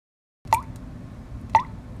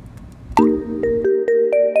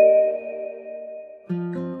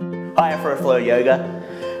Hi, Afro Flow Yoga.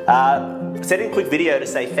 Sending a quick video to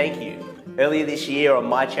say thank you. Earlier this year on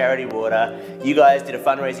My Charity Water, you guys did a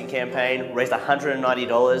fundraising campaign, raised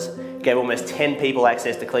 $190, gave almost 10 people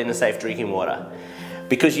access to clean and safe drinking water.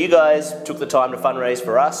 Because you guys took the time to fundraise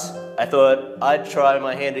for us, I thought I'd try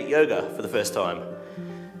my hand at yoga for the first time.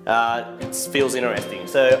 It feels interesting.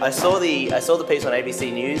 So I saw the piece on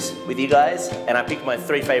ABC News with you guys, and I picked my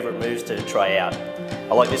 3 favourite moves to try out.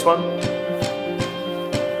 I like this one.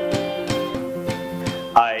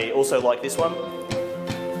 I also like this one.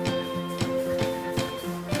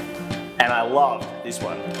 And I love this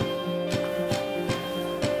one.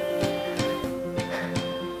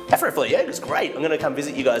 Afro Flow Yoga is great. I'm going to come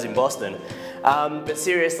visit you guys in Boston. But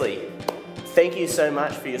seriously, thank you so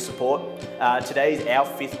much for your support. Today is our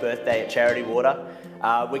 5th birthday at Charity Water.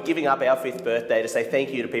 We're giving up our 5th birthday to say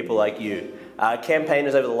thank you to people like you.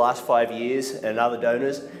 Campaigners over the last 5 years and other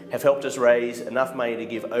donors have helped us raise enough money to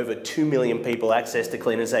give over 2 million people access to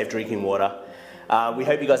clean and safe drinking water. We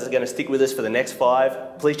hope you guys are going to stick with us for the next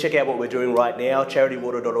 5. Please check out what we're doing right now.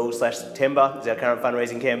 charitywater.org/September is our current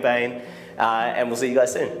fundraising campaign. And we'll see you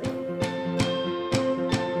guys soon.